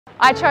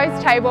I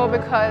chose Tabor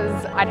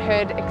because I'd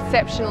heard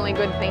exceptionally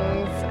good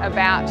things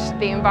about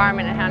the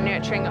environment and how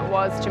nurturing it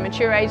was to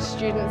mature age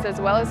students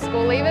as well as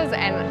school leavers,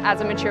 and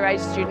as a mature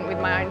age student with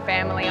my own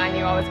family, I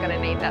knew I was going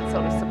to need that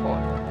sort of support.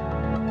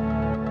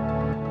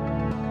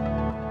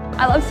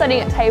 I love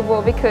studying at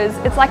Tabor because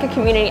it's like a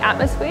community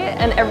atmosphere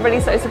and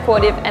everybody's so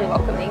supportive and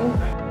welcoming.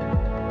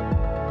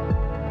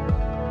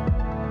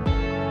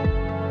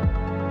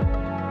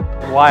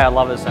 Why I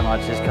love it so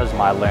much is because of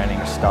my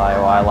learning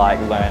style. I like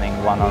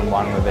learning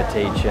one-on-one with a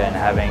teacher and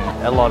having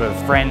a lot of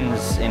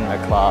friends in the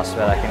class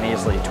that I can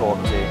easily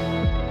talk to.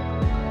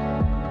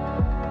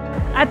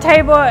 At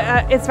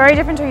Tabor, it's very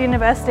different to a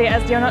university,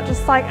 as you're not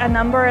just like a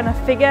number and a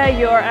figure,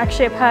 you're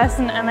actually a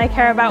person and they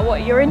care about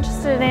what you're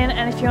interested in,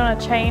 and if you want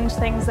to change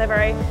things, they're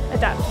very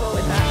adaptable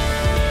with that.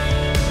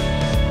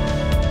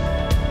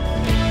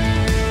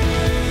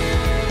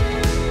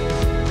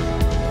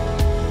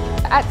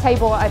 At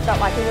Tabor, I felt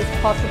like it was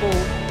possible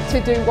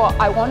to do what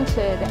I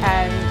wanted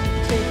and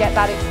to get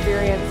that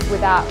experience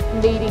without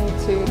needing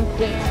to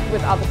compete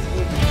with other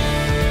students.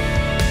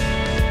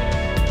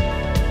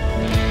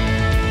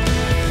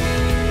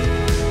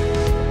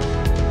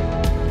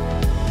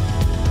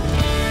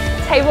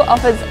 Tabor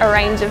offers a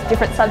range of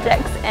different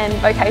subjects and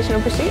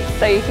vocational pursuits,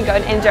 so you can go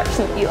in any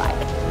direction that you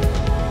like.